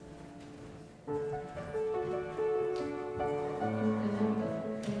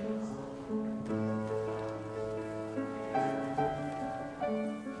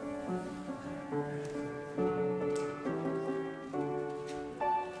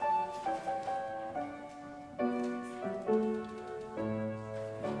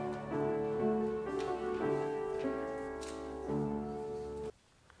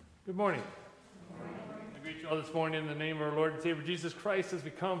morning. I greet you all this morning in the name of our Lord and Savior Jesus Christ as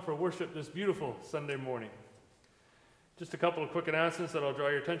we come for worship this beautiful Sunday morning. Just a couple of quick announcements that I'll draw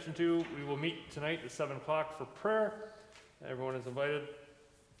your attention to. We will meet tonight at 7 o'clock for prayer. Everyone is invited.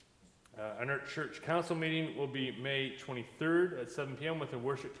 Our church council meeting will be May 23rd at 7 p.m. with a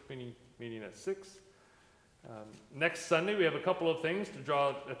worship committee meeting at 6. Next Sunday, we have a couple of things to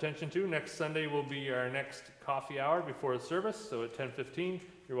draw attention to. Next Sunday will be our next coffee hour before the service, so at 10:15,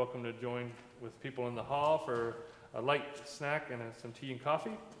 you're welcome to join with people in the hall for a light snack and some tea and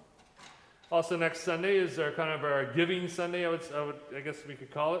coffee. Also, next Sunday is our giving Sunday, I guess we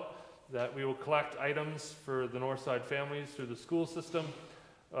could call it, that we will collect items for the Northside families through the school system,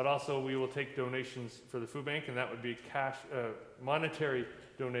 but also we will take donations for the food bank, and that would be monetary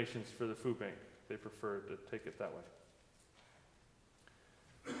donations for the food bank. They prefer to take it that way.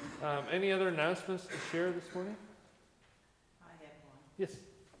 Any other announcements to share this morning? I have one. Yes.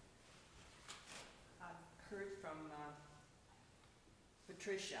 I've heard from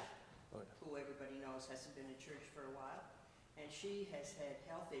Patricia, who everybody knows hasn't been in church for a while, and she has had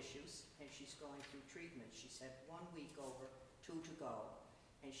health issues, and she's going through treatment. She's had 1 week over, 2 to go,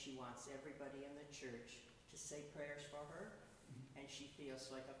 and she wants everybody in the church to say prayers for her, and she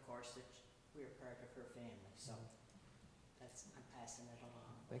feels like, of course, that we're part of her family, so I'm passing it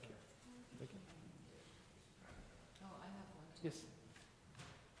along. Thank you. Thank you. Oh, I have one too. Yes.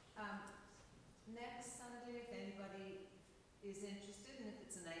 Next Sunday, if anybody is interested, and if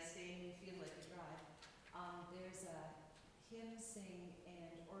it's a nice day and you feel like a drive, there's a hymn sing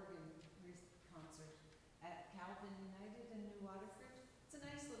and organ concert at Calvin United in New Waterford. It's a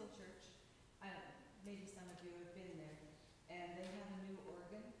nice little church. Maybe some of you have been there. And they have a new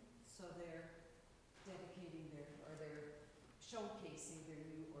organ, so they're showcasing their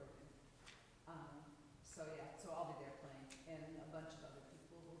new organ. So I'll be there playing, and a bunch of other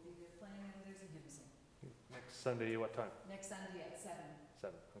people will be there playing, and there's a hymn sing. Next Sunday, what time? Next Sunday at 7.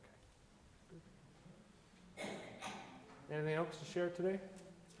 7, okay. Anything else to share today?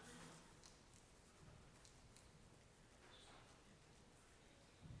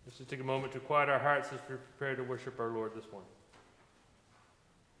 Let's just take a moment to quiet our hearts as we prepare to worship our Lord this morning.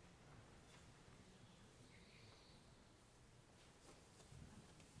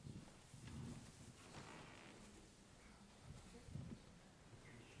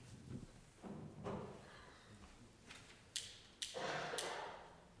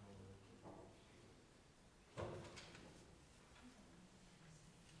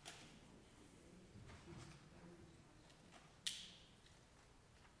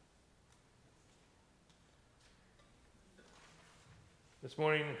 This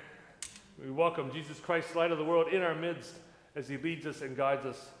morning, we welcome Jesus Christ, light of the world, in our midst as he leads us and guides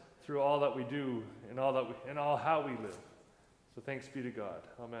us through all that we do and all how we live. So thanks be to God.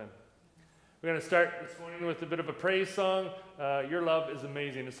 Amen. We're going to start this morning with a bit of a praise song. Your Love is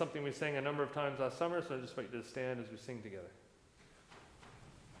Amazing. It's something we sang a number of times last summer, so I just invite you to stand as we sing together.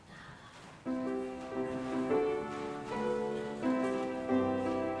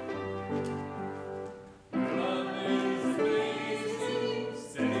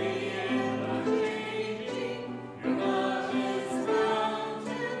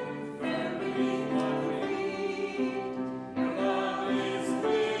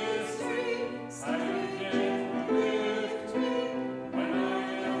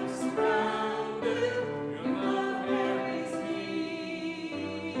 Your love carries me.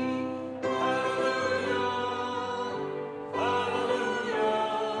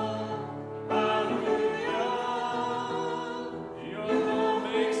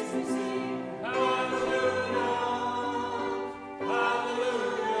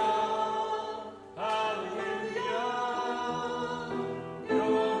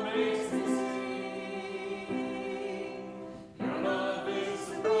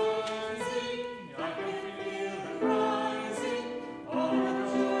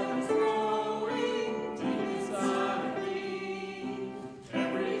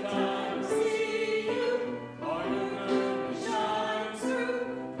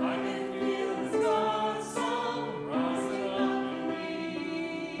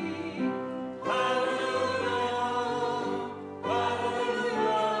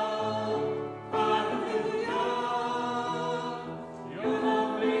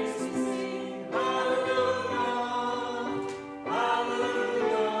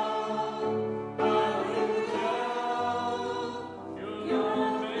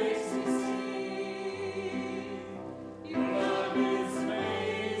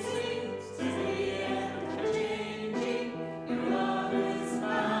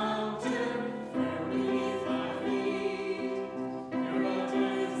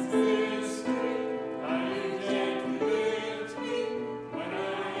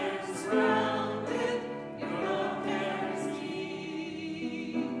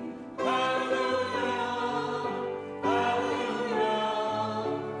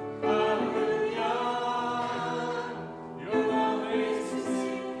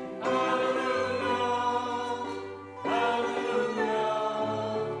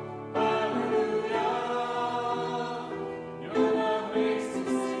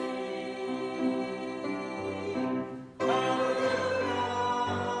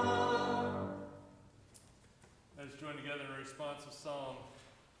 responsive psalm,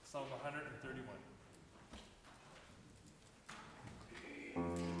 Psalm 131.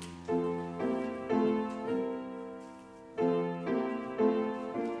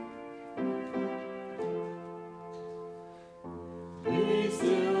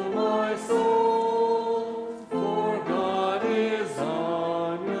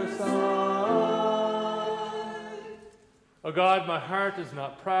 O God, my heart is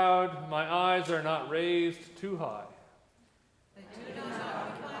not proud, my eyes are not raised too high. I do not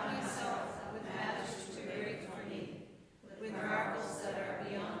occupy myself with matters too great for me, with marvels that are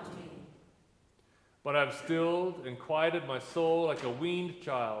beyond me. But I have stilled and quieted my soul like a weaned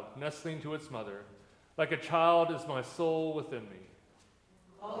child nestling to its mother. Like a child is my soul within me.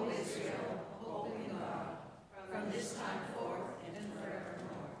 O Israel, hope in God, from this time forth and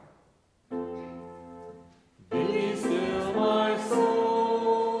forevermore. Be still, my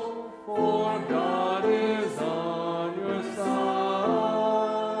soul, for God is on your side.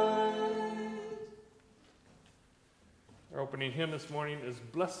 Our opening hymn this morning is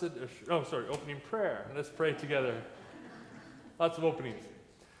opening prayer. Let's pray together. Lots of openings.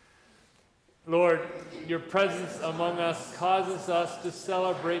 Lord, your presence among us causes us to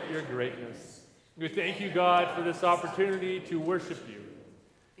celebrate your greatness. We thank you, God, for this opportunity to worship you.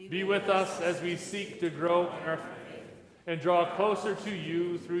 Be with us as we seek to grow in our faith and draw closer to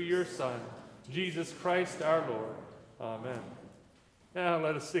you through your Son, Jesus Christ our Lord. Amen. Now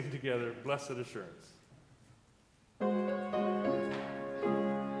let us sing together, Blessed Assurance.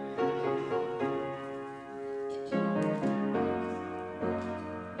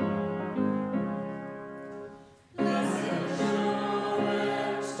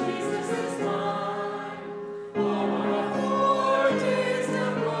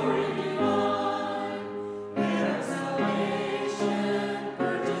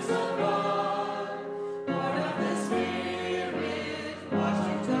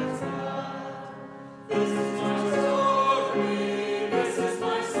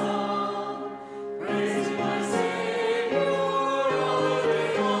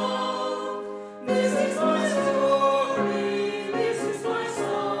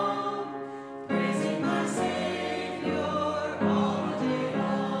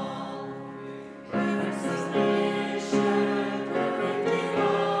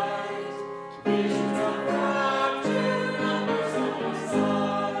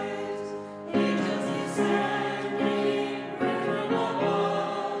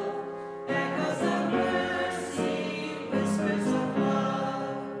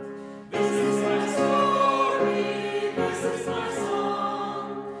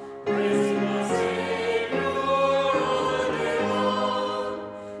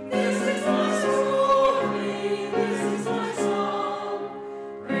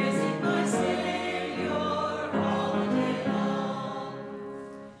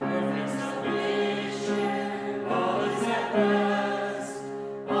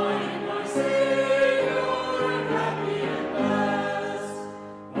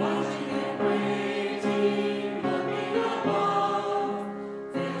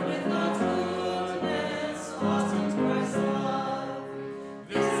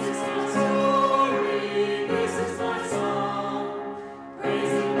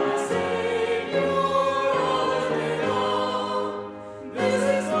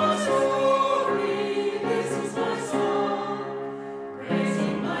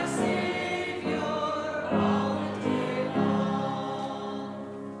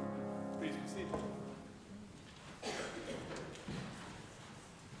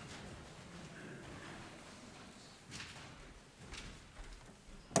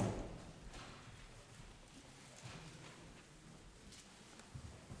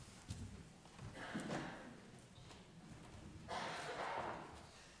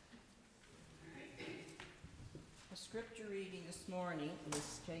 Scripture reading this morning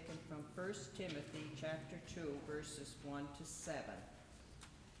is taken from 1 Timothy chapter 2, verses 1 to 7.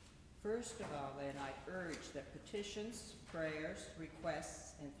 First of all, then, I urge that petitions, prayers,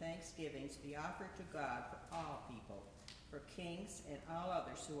 requests, and thanksgivings be offered to God for all people, for kings and all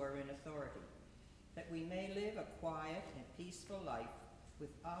others who are in authority, that we may live a quiet and peaceful life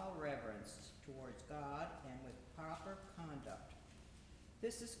with all reverence towards God and with proper conduct.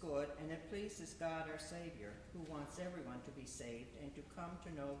 This is good, and it pleases God our Savior, who wants everyone to be saved and to come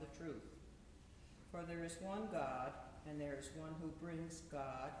to know the truth. For there is one God, and there is one who brings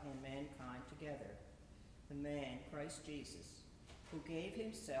God and mankind together, the man, Christ Jesus, who gave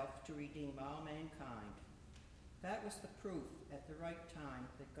himself to redeem all mankind. That was the proof at the right time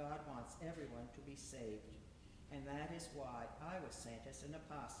that God wants everyone to be saved, and that is why I was sent as an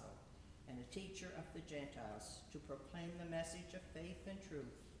apostle, and a teacher of the Gentiles, to proclaim the message of faith and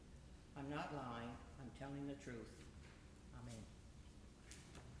truth. I'm not lying, I'm telling the truth. Amen.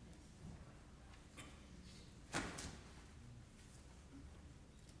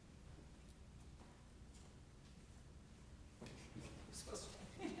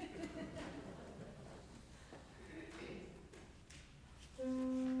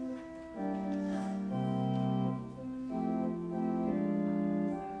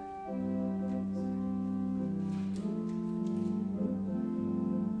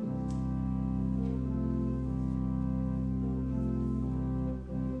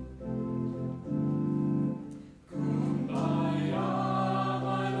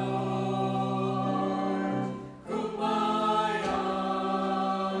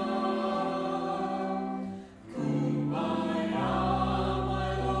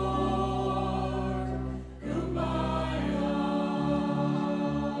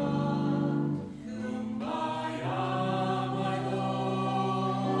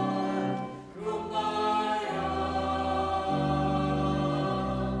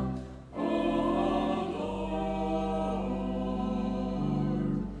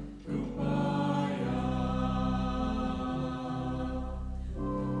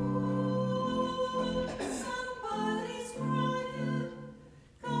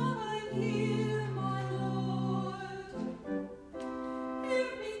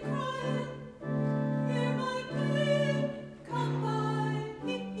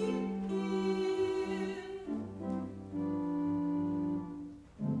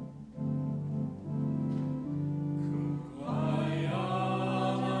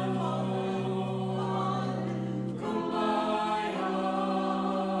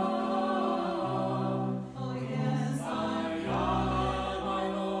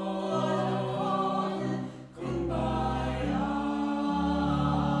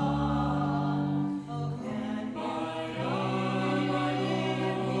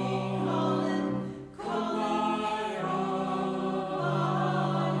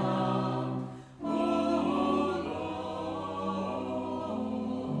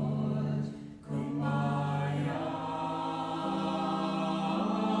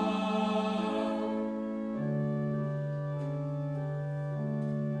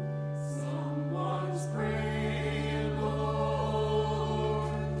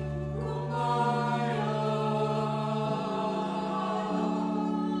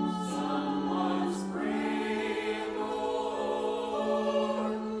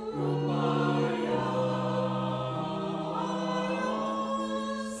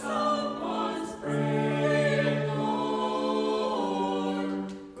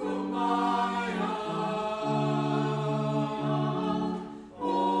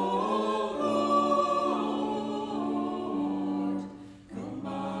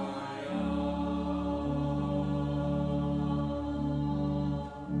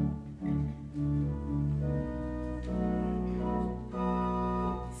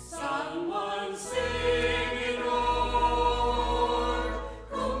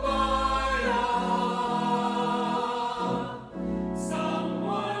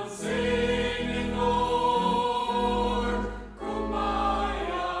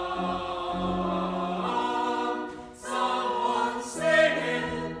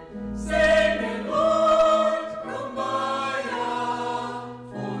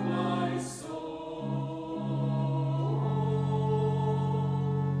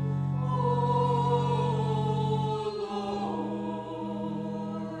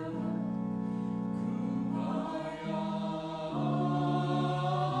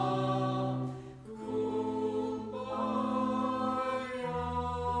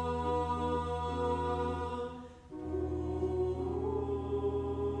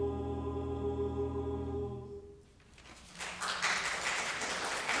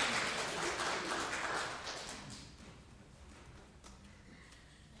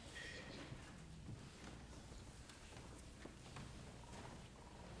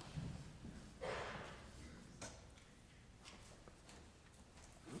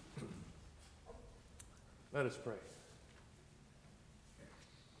 Let us pray.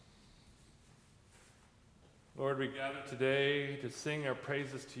 Lord, we gather today to sing our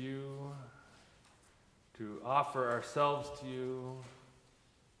praises to you, to offer ourselves to you,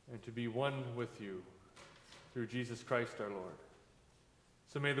 and to be one with you through Jesus Christ our Lord.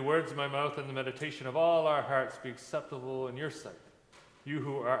 So may the words of my mouth and the meditation of all our hearts be acceptable in your sight, you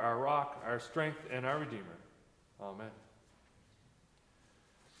who are our rock, our strength, and our Redeemer. Amen.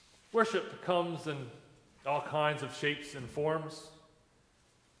 Worship comes in all kinds of shapes and forms.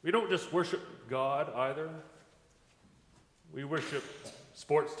 We don't just worship God either. We worship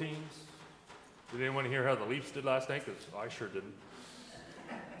sports teams, Did anyone hear how the Leafs did last night? Because I sure didn't.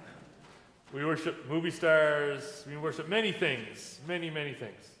 We worship movie stars. We worship many things, many, many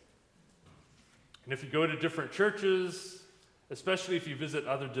things. And if you go to different churches, especially if you visit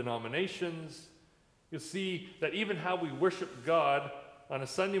other denominations, you'll see that even how we worship God on a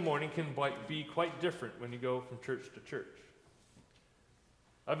Sunday morning can be quite different when you go from church to church.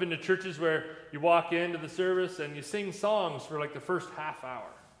 I've been to churches where you walk into the service and you sing songs for like the first half hour.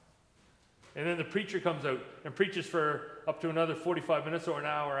 And then the preacher comes out and preaches for up to another 45 minutes or an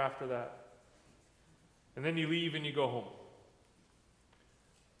hour after that. And then you leave and you go home.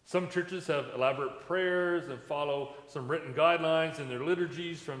 Some churches have elaborate prayers and follow some written guidelines in their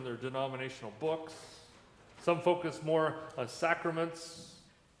liturgies from their denominational books. Some focus more on sacraments.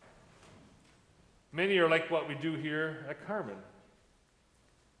 Many are like what we do here at Carmen.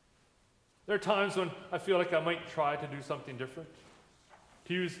 There are times when I feel like I might try to do something different,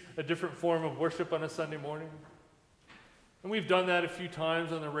 to use a different form of worship on a Sunday morning. And we've done that a few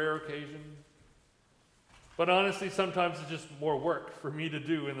times on a rare occasion. But honestly, sometimes it's just more work for me to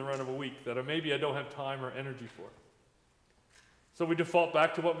do in the run of a week that maybe I don't have time or energy for. So we default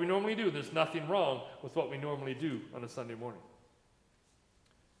back to what we normally do. There's nothing wrong with what we normally do on a Sunday morning.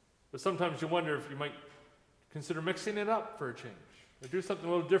 But sometimes you wonder if you might consider mixing it up for a change, or do something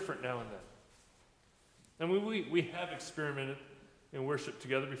a little different now and then. And we have experimented in worship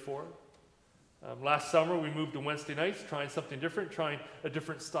together before. Last summer we moved to Wednesday nights, trying something different, trying a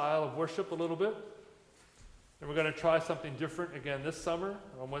different style of worship a little bit. And we're going to try something different again this summer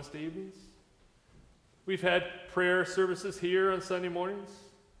on Wednesday evenings. We've had prayer services here on Sunday mornings.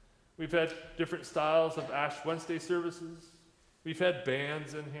 We've had different styles of Ash Wednesday services. We've had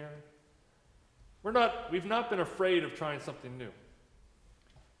bands in here. We've not been afraid of trying something new.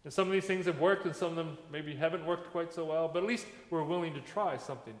 And some of these things have worked and some of them maybe haven't worked quite so well, but at least we're willing to try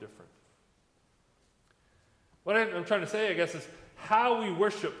something different. What I'm trying to say, I guess, is how we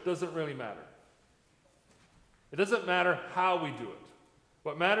worship doesn't really matter. It doesn't matter how we do it.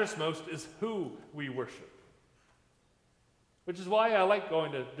 What matters most is who we worship. Which is why I like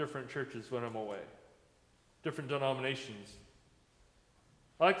going to different churches when I'm away, different denominations.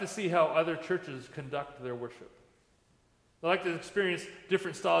 I like to see how other churches conduct their worship. I like to experience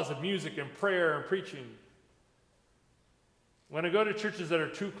different styles of music and prayer and preaching. When I go to churches that are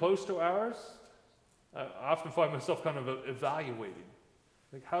too close to ours, I often find myself kind of evaluating.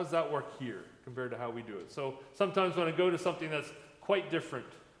 Like, how does that work here compared to how we do it? So sometimes when I go to something that's quite different,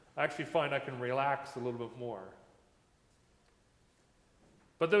 I actually find I can relax a little bit more.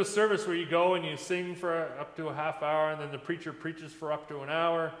 But those services where you go and you sing for up to a half hour, and then the preacher preaches for up to an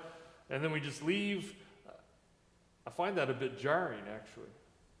hour, and then we just leave, I find that a bit jarring, actually.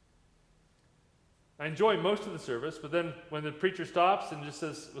 I enjoy most of the service, but then when the preacher stops and just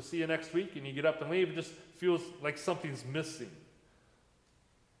says, "We'll see you next week," and you get up and leave, it just feels like something's missing.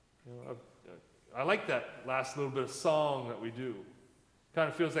 You know, I like that last little bit of song that we do. Kind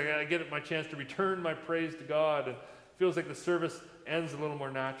of feels like I get my chance to return my praise to God, and feels like the service ends a little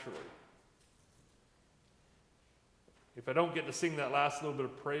more naturally. If I don't get to sing that last little bit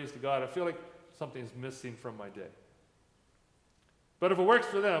of praise to God, I feel like something's missing from my day. But if it works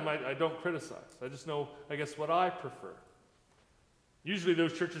for them, I don't criticize. I just know, I guess, what I prefer. Usually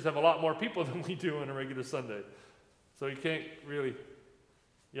those churches have a lot more people than we do on a regular Sunday. So you can't really,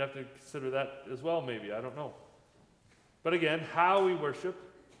 you have to consider that as well, maybe. I don't know. But again, how we worship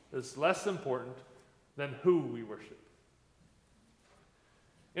is less important than who we worship.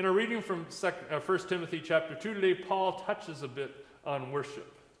 In our reading from 1 Timothy chapter 2 today, Paul touches a bit on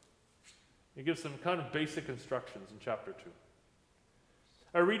worship. He gives some kind of basic instructions in chapter 2.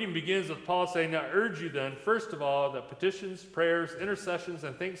 Our reading begins with Paul saying, "I urge you then, first of all, that petitions, prayers, intercessions,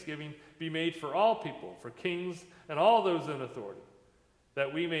 and thanksgiving be made for all people, for kings and all those in authority,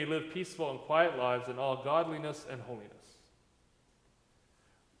 that we may live peaceful and quiet lives in all godliness and holiness."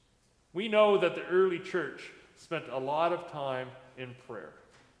 We know that the early church spent a lot of time in prayer.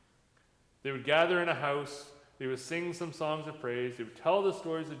 They would gather in a house, they would sing some songs of praise, they would tell the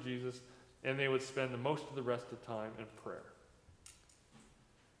stories of Jesus, and they would spend the most of the rest of the time in prayer.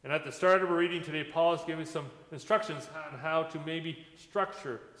 And at the start of our reading today, Paul is giving some instructions on how to maybe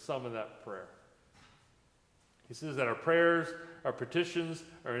structure some of that prayer. He says that our prayers, our petitions,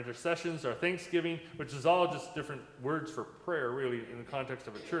 our intercessions, our thanksgiving, which is all just different words for prayer, really, in the context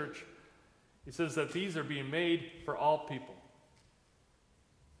of a church. He says that these are being made for all people.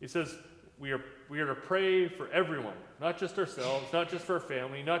 He says we are to pray for everyone, not just ourselves, not just for our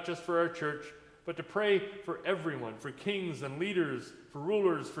family, not just for our church, but to pray for everyone, for kings and leaders, for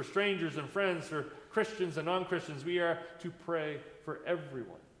rulers, for strangers and friends, for Christians and non-Christians. We are to pray for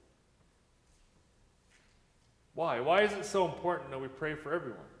everyone. Why? Why is it so important that we pray for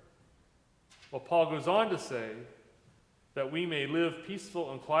everyone? Well, Paul goes on to say that we may live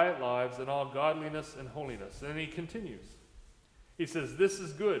peaceful and quiet lives in all godliness and holiness. And he continues. He says, this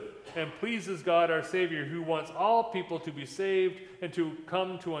is good and pleases God our Savior, who wants all people to be saved and to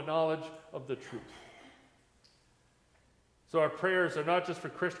come to a knowledge of the truth. So our prayers are not just for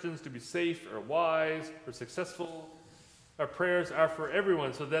Christians to be safe or wise or successful. Our prayers are for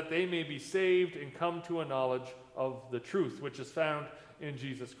everyone so that they may be saved and come to a knowledge of the truth, which is found in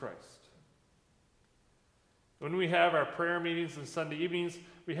Jesus Christ. When we have our prayer meetings on Sunday evenings,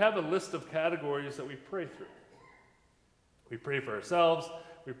 we have a list of categories that we pray through. We pray for ourselves,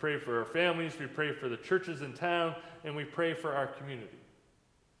 we pray for our families, we pray for the churches in town, and we pray for our community.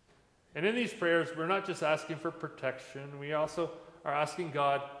 And in these prayers, we're not just asking for protection, we also are asking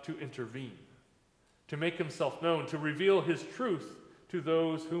God to intervene, to make himself known, to reveal his truth to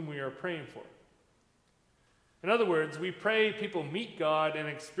those whom we are praying for. In other words, we pray people meet God and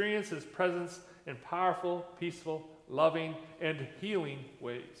experience his presence in powerful, peaceful, loving, and healing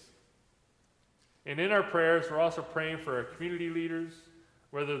ways. And in our prayers, we're also praying for our community leaders,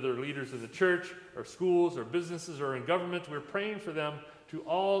 whether they're leaders in the church or schools or businesses or in government. We're praying for them to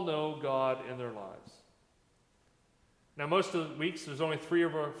all know God in their lives. Now, most of the weeks, there's only 3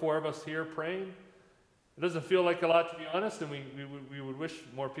 or 4 of us here praying. It doesn't feel like a lot, to be honest, and we would wish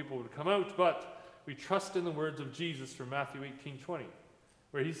more people would come out, but we trust in the words of Jesus from Matthew 18:20,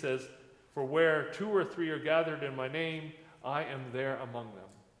 where he says, "For where 2 or 3 are gathered in my name, I am there among them."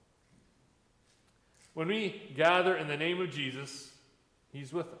 When we gather in the name of Jesus,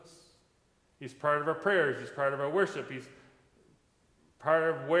 he's with us. He's part of our prayers. He's part of our worship. He's part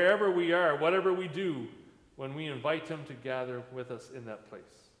of wherever we are, whatever we do, when we invite him to gather with us in that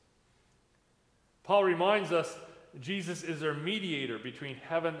place. Paul reminds us Jesus is our mediator between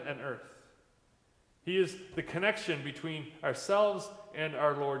heaven and earth. He is the connection between ourselves and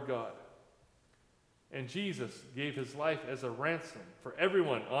our Lord God. And Jesus gave his life as a ransom for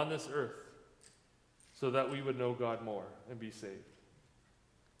everyone on this earth, so that we would know God more and be saved.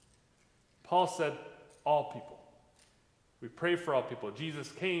 Paul said, all people. We pray for all people.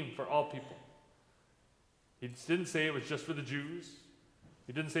 Jesus came for all people. He didn't say it was just for the Jews.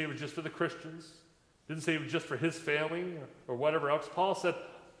 He didn't say it was just for the Christians. He didn't say it was just for his family or whatever else. Paul said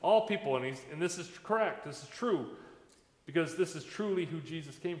all people, and this is correct. This is true, because this is truly who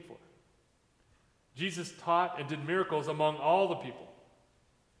Jesus came for. Jesus taught and did miracles among all the people,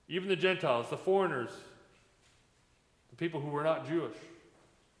 even the Gentiles, the foreigners, the people who were not Jewish.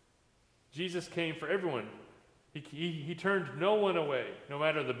 Jesus came for everyone. He turned no one away, no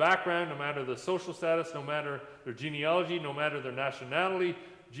matter the background, no matter the social status, no matter their genealogy, no matter their nationality.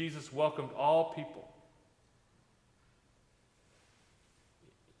 Jesus welcomed all people.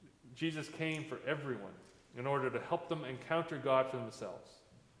 Jesus came for everyone in order to help them encounter God for themselves.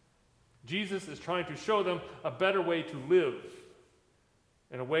 Jesus is trying to show them a better way to live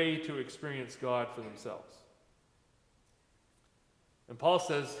and a way to experience God for themselves. And Paul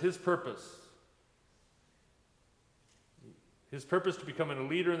says his purpose to becoming a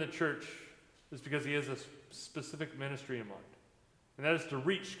leader in the church is because he has a specific ministry in mind. And that is to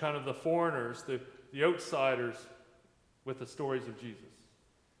reach kind of the foreigners, the outsiders, with the stories of Jesus.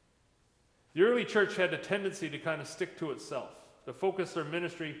 The early church had a tendency to kind of stick to itself, to focus their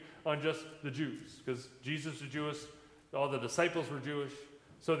ministry on just the Jews, because Jesus was Jewish, all the disciples were Jewish,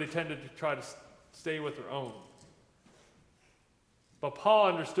 so they tended to try to stay with their own. But Paul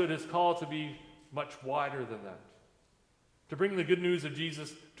understood his call to be much wider than that, to bring the good news of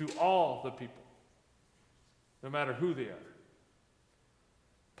Jesus to all the people, no matter who they are.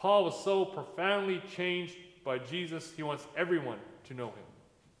 Paul was so profoundly changed by Jesus, he wants everyone to know him.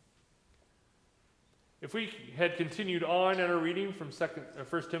 If we had continued on in our reading from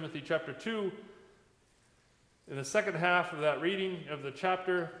 1 Timothy chapter 2, in the second half of that reading of the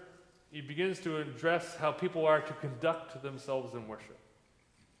chapter, he begins to address how people are to conduct themselves in worship.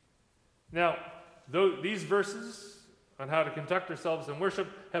 Now, these verses on how to conduct ourselves in worship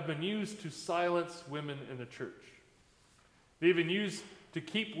have been used to silence women in the church. They've been used to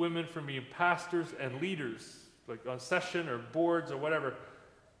keep women from being pastors and leaders, like on session or boards or whatever,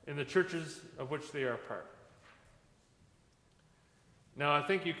 in the churches of which they are a part. Now, I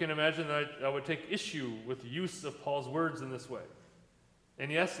think you can imagine that I would take issue with the use of Paul's words in this way.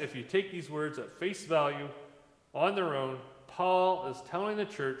 And yes, if you take these words at face value on their own, Paul is telling the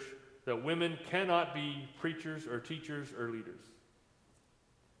church that women cannot be preachers or teachers or leaders.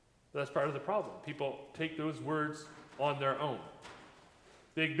 That's part of the problem. People take those words on their own.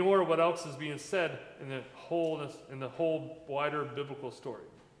 They ignore what else is being said in the whole wider biblical story.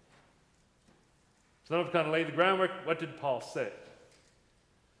 So now we've kind of laid the groundwork. What did Paul say?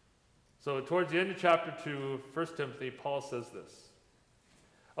 So towards the end of chapter 2 of 1 Timothy, Paul says this: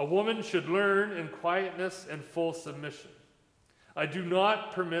 "A woman should learn in quietness and full submission. I do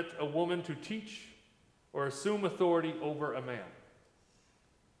not permit a woman to teach or assume authority over a man.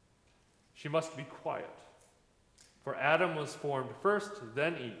 She must be quiet. For Adam was formed first,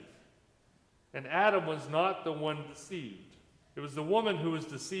 then Eve. And Adam was not the one deceived. It was the woman who was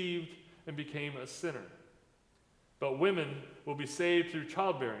deceived and became a sinner. But women will be saved through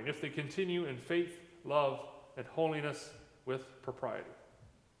childbearing if they continue in faith, love, and holiness with propriety."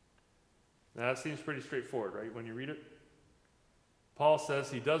 Now that seems pretty straightforward, right, when you read it? Paul says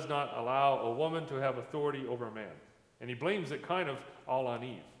he does not allow a woman to have authority over a man. And he blames it kind of all on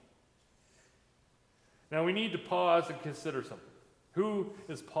Eve. Now we need to pause and consider something. Who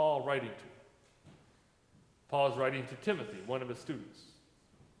is Paul writing to? Paul is writing to Timothy, one of his students.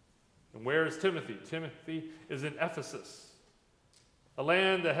 And where is Timothy? Timothy is in Ephesus, a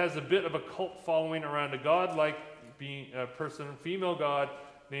land that has a bit of a cult following around a god-like female god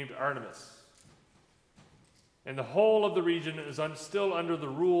named Artemis. And the whole of the region is still under the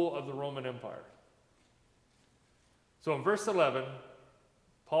rule of the Roman Empire. So in verse 11,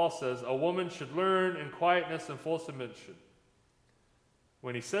 Paul says, "A woman should learn in quietness and full submission."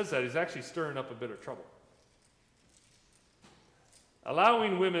 When he says that, he's actually stirring up a bit of trouble.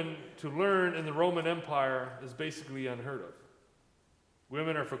 Allowing women to learn in the Roman Empire is basically unheard of.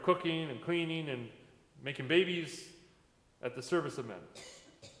 Women are for cooking and cleaning and making babies at the service of men.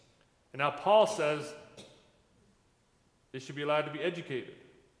 And now Paul says they should be allowed to be educated.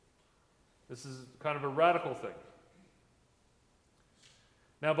 This is kind of a radical thing.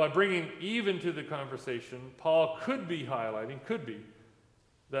 Now, by bringing Eve into the conversation, Paul could be highlighting,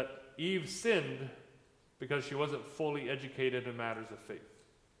 that Eve sinned because she wasn't fully educated in matters of faith,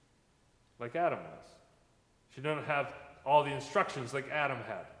 like Adam was. She didn't have all the instructions like Adam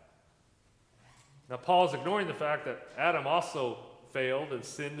had. Now, Paul's ignoring the fact that Adam also failed and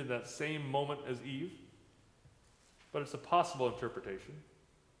sinned in that same moment as Eve, but it's a possible interpretation.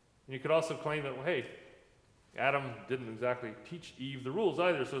 And you could also claim that, well, hey, Adam didn't exactly teach Eve the rules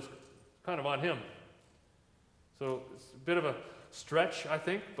either, so it's kind of on him. So it's a bit of a stretch, I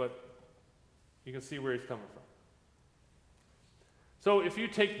think, but you can see where he's coming from. So if you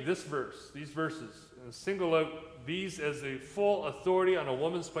take these verses, and single out these as a full authority on a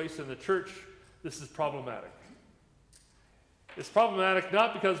woman's place in the church, this is problematic. It's problematic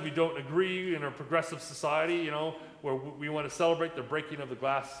not because we don't agree in a progressive society, where we want to celebrate the breaking of the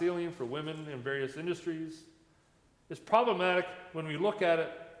glass ceiling for women in various industries. It's problematic when we look at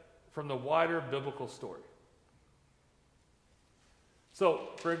it from the wider biblical story.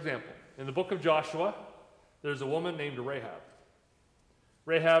 So, for example, in the book of Joshua, there's a woman named Rahab.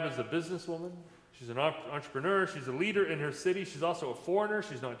 Rahab is a businesswoman. She's an entrepreneur. She's a leader in her city. She's also a foreigner.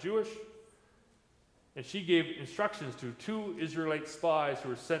 She's not Jewish. And she gave instructions to 2 Israelite spies who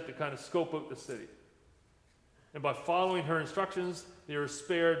were sent to kind of scope out the city. And by following her instructions, they were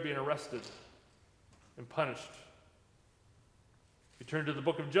spared being arrested and punished. If you turn to the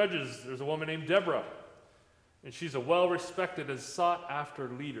book of Judges, there's a woman named Deborah. And she's a well-respected and sought-after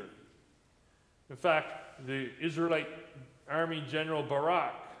leader. In fact, the Israelite Army General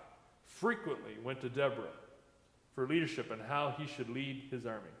Barak frequently went to Deborah for leadership and how he should lead his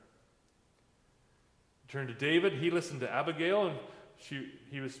army. Turn to David. He listened to Abigail, and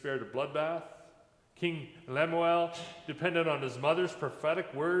he was spared a bloodbath. King Lemuel depended on his mother's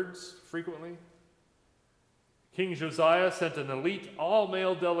prophetic words frequently. King Josiah sent an elite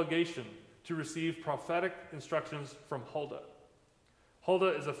all-male delegation to receive prophetic instructions from Huldah.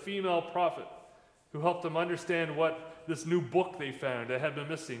 Huldah is a female prophet who helped them understand what this new book they found that had been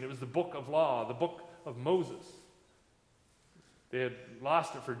missing. It was the book of law, the book of Moses. They had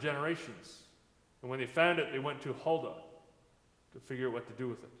lost it for generations. And when they found it, they went to Huldah to figure out what to do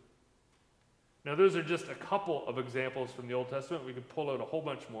with it. Now, those are just a couple of examples from the Old Testament. We could pull out a whole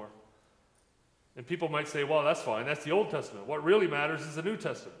bunch more. And people might say, well, that's fine. That's the Old Testament. What really matters is the New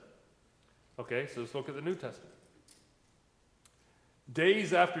Testament. Okay, so let's look at the New Testament.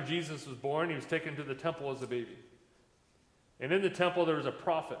 Days after Jesus was born, he was taken to the temple as a baby. And in the temple, there was a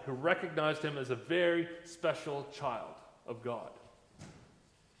prophet who recognized him as a very special child of God.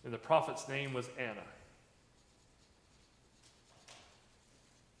 And the prophet's name was Anna.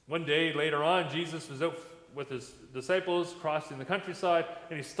 One day later on, Jesus was out with his disciples crossing the countryside,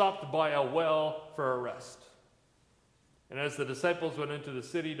 and he stopped by a well for a rest. And as the disciples went into the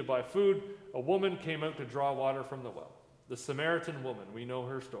city to buy food, a woman came out to draw water from the well. The Samaritan woman, we know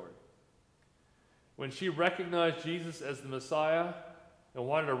her story. When she recognized Jesus as the Messiah, and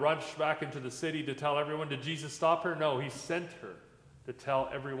wanted to rush back into the city to tell everyone. Did Jesus stop her? No, he sent her to tell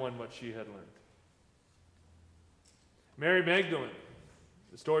everyone what she had learned. Mary Magdalene,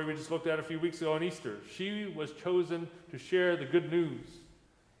 the story we just looked at a few weeks ago on Easter, she was chosen to share the good news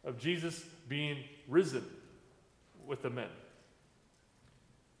of Jesus being risen with the men.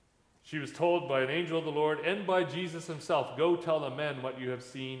 She was told by an angel of the Lord and by Jesus himself, "Go tell the men what you have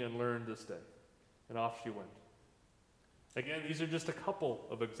seen and learned this day." And off she went. Again, these are just a couple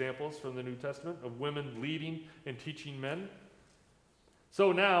of examples from the New Testament of women leading and teaching men.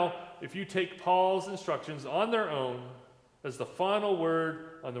 So now, if you take Paul's instructions on their own as the final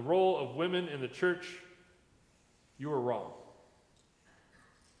word on the role of women in the church, you are wrong.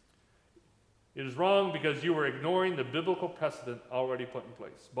 It is wrong because you are ignoring the biblical precedent already put in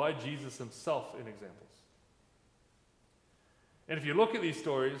place by Jesus himself in examples. And if you look at these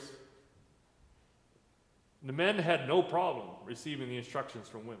stories, the men had no problem receiving the instructions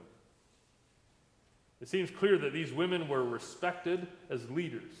from women. It seems clear that these women were respected as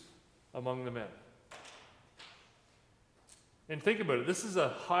leaders among the men. And think about it, this is a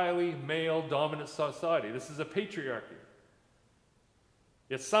highly male-dominant society. This is a patriarchy.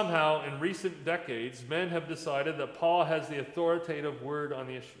 Yet somehow, in recent decades, men have decided that Paul has the authoritative word on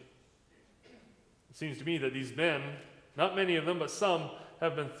the issue. It seems to me that these men, not many of them, but some,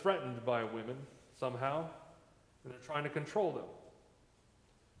 have been threatened by women somehow, and they're trying to control them.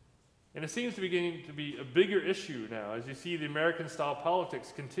 And it seems to be beginning to be a bigger issue now, as you see the American-style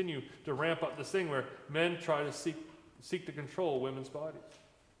politics continue to ramp up this thing where men try to seek to control women's bodies.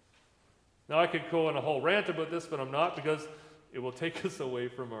 Now, I could go on a whole rant about this, but I'm not, because it will take us away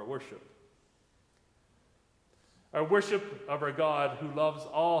from our worship. Our worship of our God who loves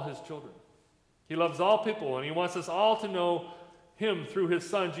all his children. He loves all people, and he wants us all to know him through his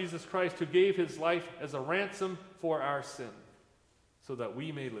Son, Jesus Christ, who gave his life as a ransom for our sin, so that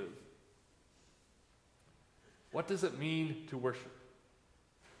we may live. What does it mean to worship?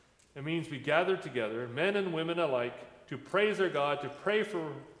 It means we gather together, men and women alike, to praise our God, to pray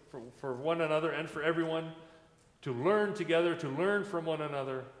for one another and for everyone, to learn together, to learn from one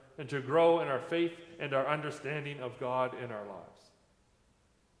another, and to grow in our faith and our understanding of God in our lives.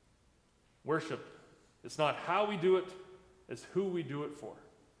 Worship, it's not how we do it, it's who we do it for.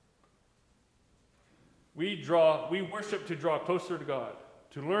 We worship to draw closer to God,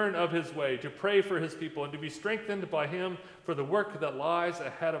 to learn of his way, to pray for his people, and to be strengthened by him for the work that lies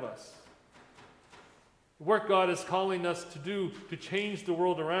ahead of us. The work God is calling us to do to change the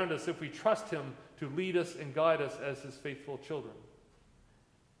world around us if we trust him to lead us and guide us as his faithful children.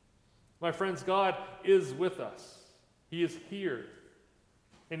 My friends, God is with us. He is here.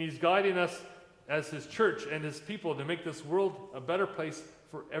 And he's guiding us as his church and his people to make this world a better place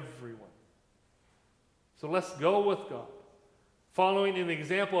for everyone. So let's go with God, following in the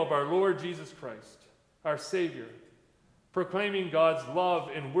example of our Lord Jesus Christ, our Savior, proclaiming God's love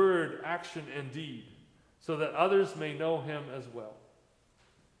in word, action, and deed, so that others may know him as well.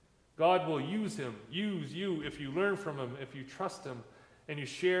 God will use you if you learn from him, if you trust him, and you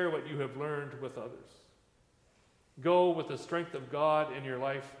share what you have learned with others. Go with the strength of God in your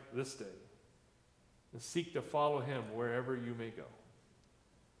life this day, and seek to follow him wherever you may go.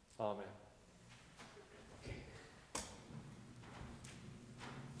 Amen.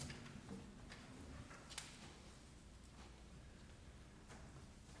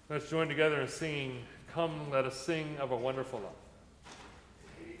 Let's join together in singing, "Come, let us sing of a wonderful love."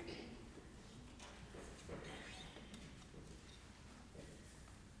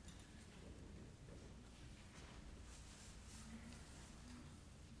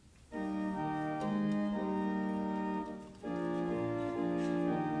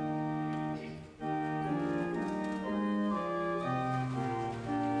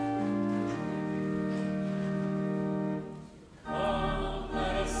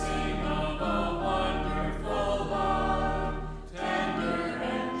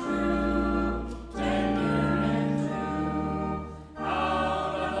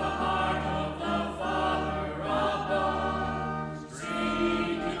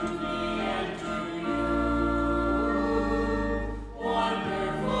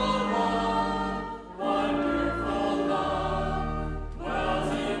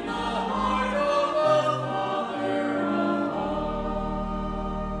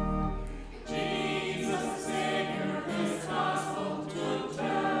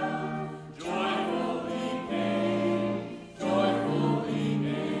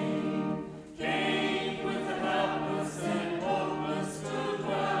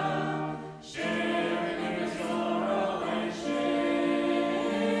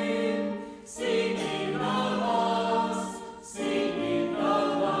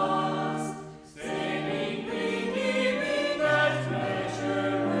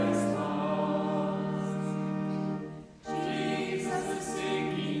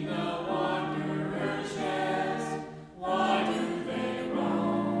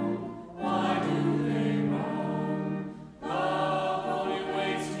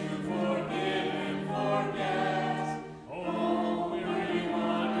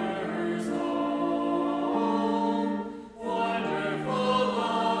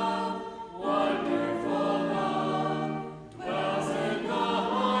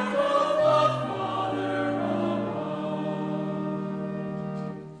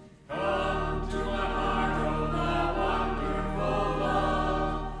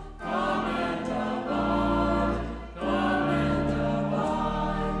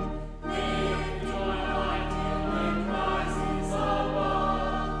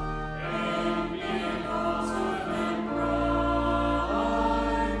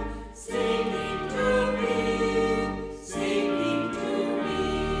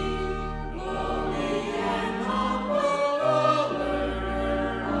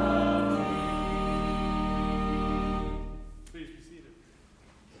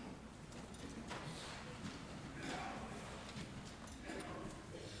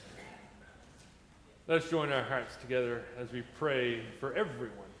 Let's join our hearts together as we pray for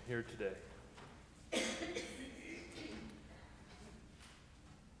everyone here today.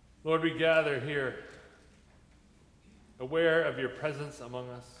 Lord, we gather here aware of your presence among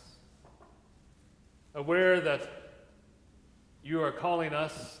us, aware that you are calling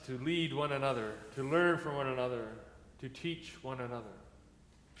us to lead one another, to learn from one another, to teach one another,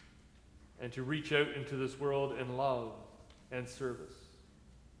 and to reach out into this world in love and service.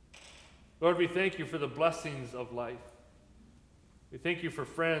 Lord, we thank you for the blessings of life. We thank you for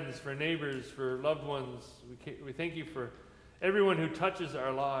friends, for neighbors, for loved ones. We thank you for everyone who touches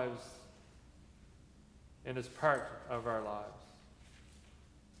our lives and is part of our lives.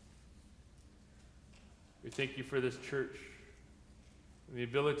 We thank you for this church and the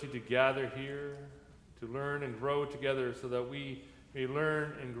ability to gather here, to learn and grow together so that we may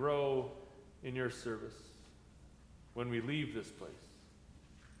learn and grow in your service when we leave this place.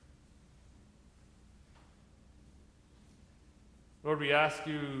 Lord, we ask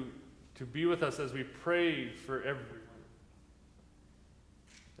you to be with us as we pray for everyone,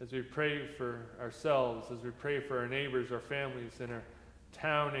 as we pray for ourselves, as we pray for our neighbors, our families, and our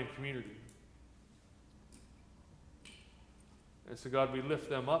town and community. And so, God, we lift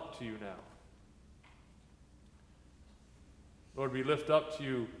them up to you now. Lord, we lift up to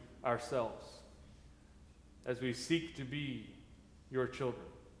you ourselves as we seek to be your children,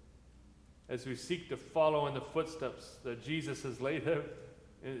 as we seek to follow in the footsteps that Jesus has laid out,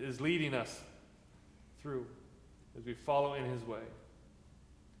 is leading us through, as we follow in his way.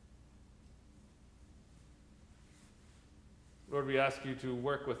 Lord, we ask you to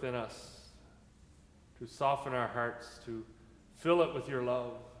work within us, to soften our hearts, to fill it with your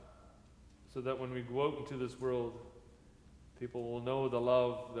love, so that when we go out into this world, people will know the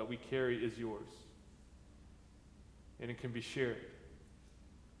love that we carry is yours, and it can be shared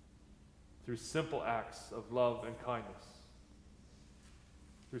through simple acts of love and kindness,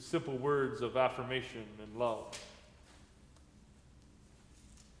 through simple words of affirmation and love.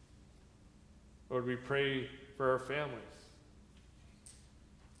 Lord, we pray for our families.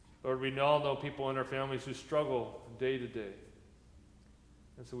 Lord, we all know people in our families who struggle day to day.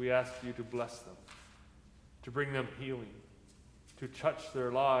 And so we ask you to bless them, to bring them healing, to touch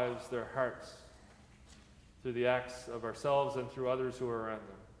their lives, their hearts, through the acts of ourselves and through others who are around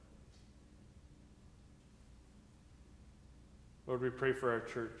them. Lord, we pray for our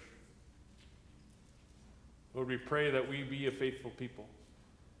church. Lord, we pray that we be a faithful people.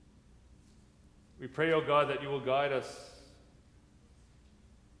 We pray, O God, that you will guide us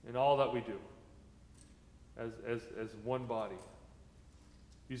in all that we do as one body,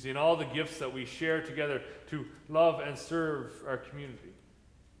 using all the gifts that we share together to love and serve our community.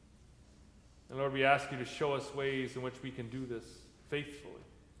 And Lord, we ask you to show us ways in which we can do this faithfully.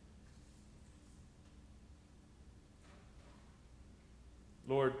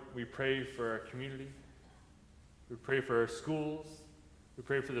 Lord, we pray for our community. We pray for our schools. We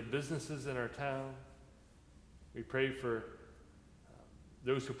pray for the businesses in our town. We pray for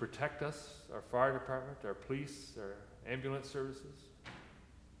those who protect us, our fire department, our police, our ambulance services,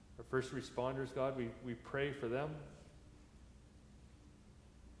 our first responders, God. We pray for them.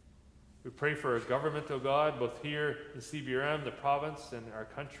 We pray for our government, oh God, both here in CBRM, the province, and our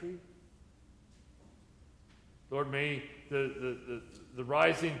country. Lord, may the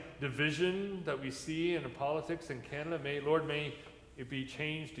rising division that we see in politics in Canada, may it be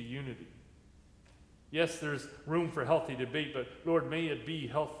changed to unity. Yes, there's room for healthy debate, but Lord, may it be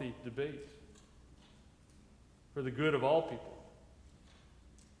healthy debate for the good of all people.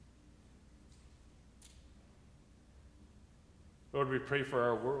 Lord, we pray for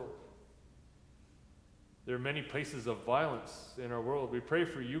our world. There are many places of violence in our world. We pray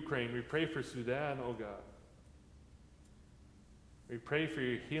for Ukraine. We pray for Sudan, oh God. We pray for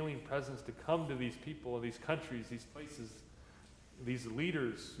your healing presence to come to these people, these countries, these places, these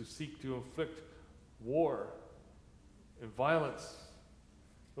leaders who seek to inflict war and violence.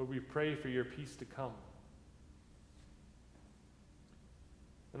 Lord, we pray for your peace to come.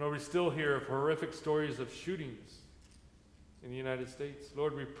 And Lord, we still hear of horrific stories of shootings in the United States.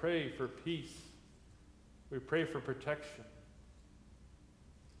 Lord, we pray for peace. We pray for protection.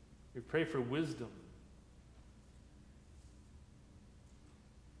 We pray for wisdom.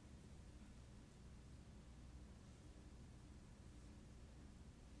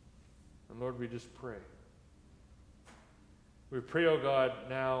 And Lord, we just pray. We pray, oh God,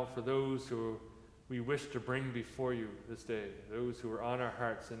 now for those who we wish to bring before you this day, those who are on our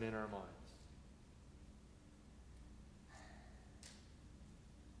hearts and in our minds.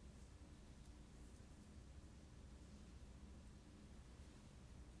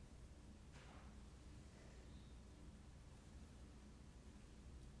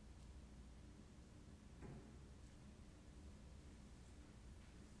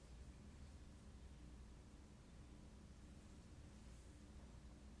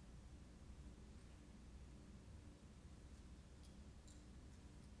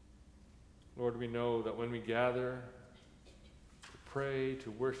 Lord, we know that when we gather to pray,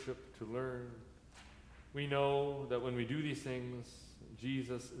 to worship, to learn, we know that when we do these things,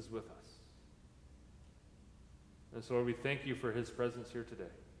 Jesus is with us. And so, Lord, we thank you for his presence here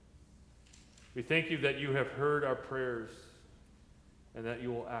today. We thank you that you have heard our prayers and that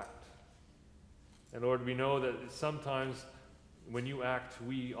you will act. And Lord, we know that sometimes when you act,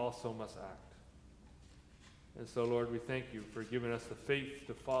 we also must act. And so, Lord, we thank you for giving us the faith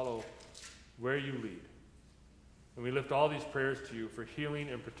to follow where you lead. And we lift all these prayers to you for healing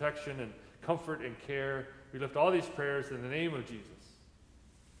and protection and comfort and care. We lift all these prayers in the name of Jesus.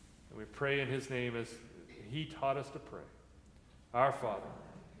 And we pray in his name as he taught us to pray. Our Father,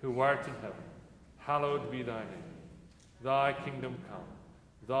 who art in heaven, hallowed be thy name. Thy kingdom come.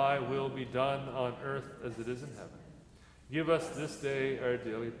 Thy will be done on earth as it is in heaven. Give us this day our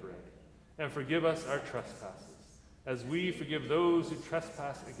daily bread, and forgive us our trespasses, as we forgive those who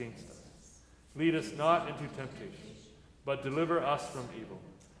trespass against us. Lead us not into temptation, but deliver us from evil.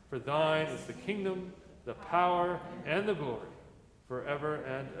 For thine is the kingdom, the power, and the glory, forever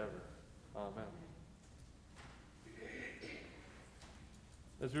and ever. Amen.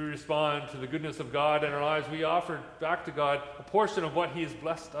 As we respond to the goodness of God in our lives, we offer back to God a portion of what he has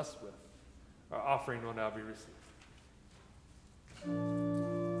blessed us with. Our offering will now be received.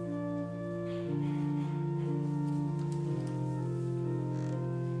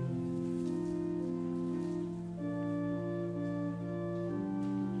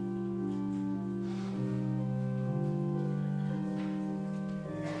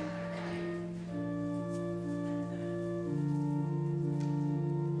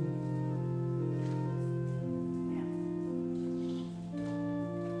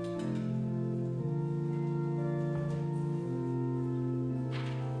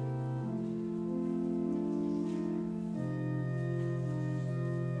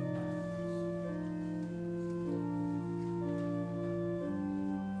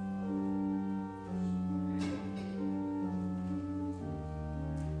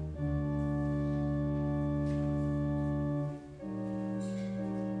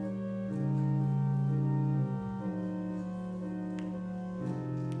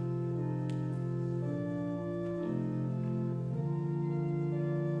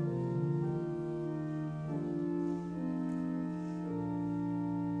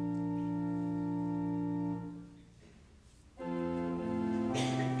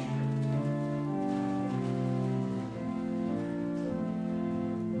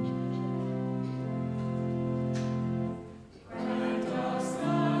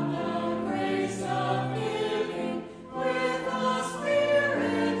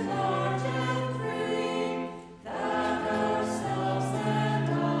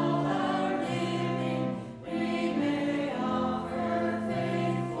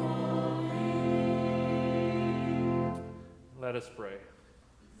 Let us pray.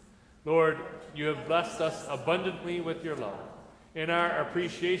 Lord, you have blessed us abundantly with your love. In our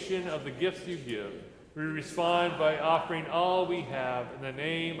appreciation of the gifts you give, we respond by offering all we have in the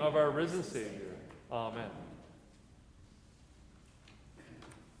name of our risen Savior. Amen.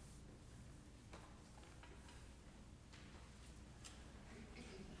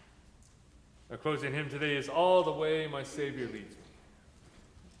 Our closing hymn today is All the Way My Savior Leads Me.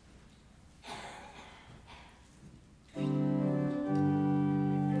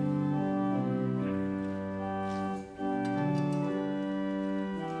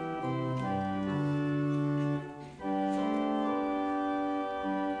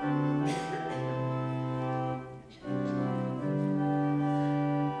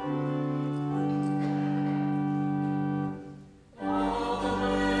 All the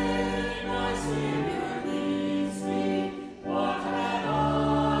way my Savior leads me, what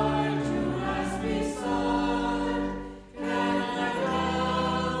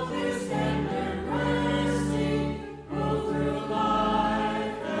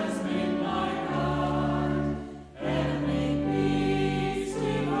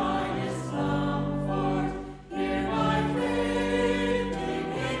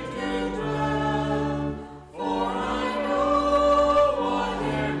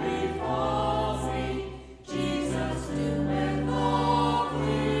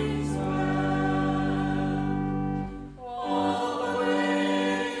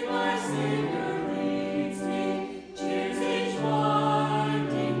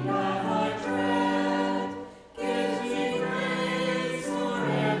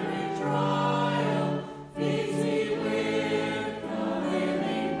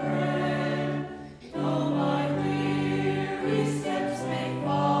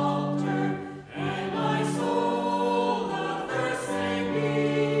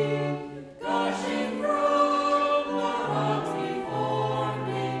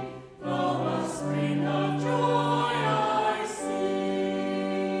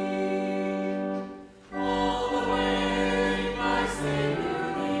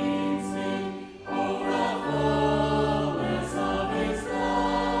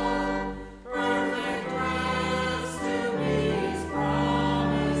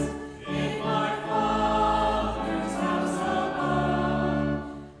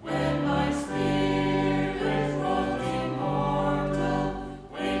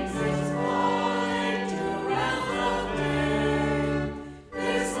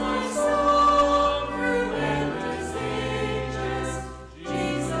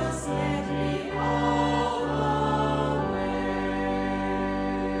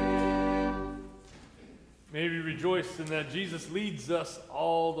May we rejoice in that Jesus leads us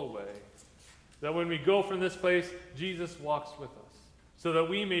all the way. That when we go from this place, Jesus walks with us, so that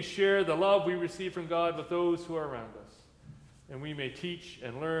we may share the love we receive from God with those who are around us, and we may teach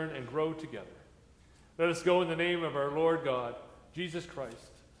and learn and grow together. Let us go in the name of our Lord God, Jesus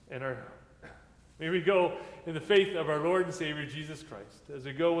Christ, and may we go in the faith of our Lord and Savior, Jesus Christ, as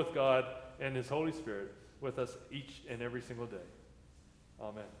we go with God and his Holy Spirit with us each and every single day.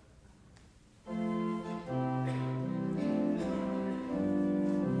 Amen.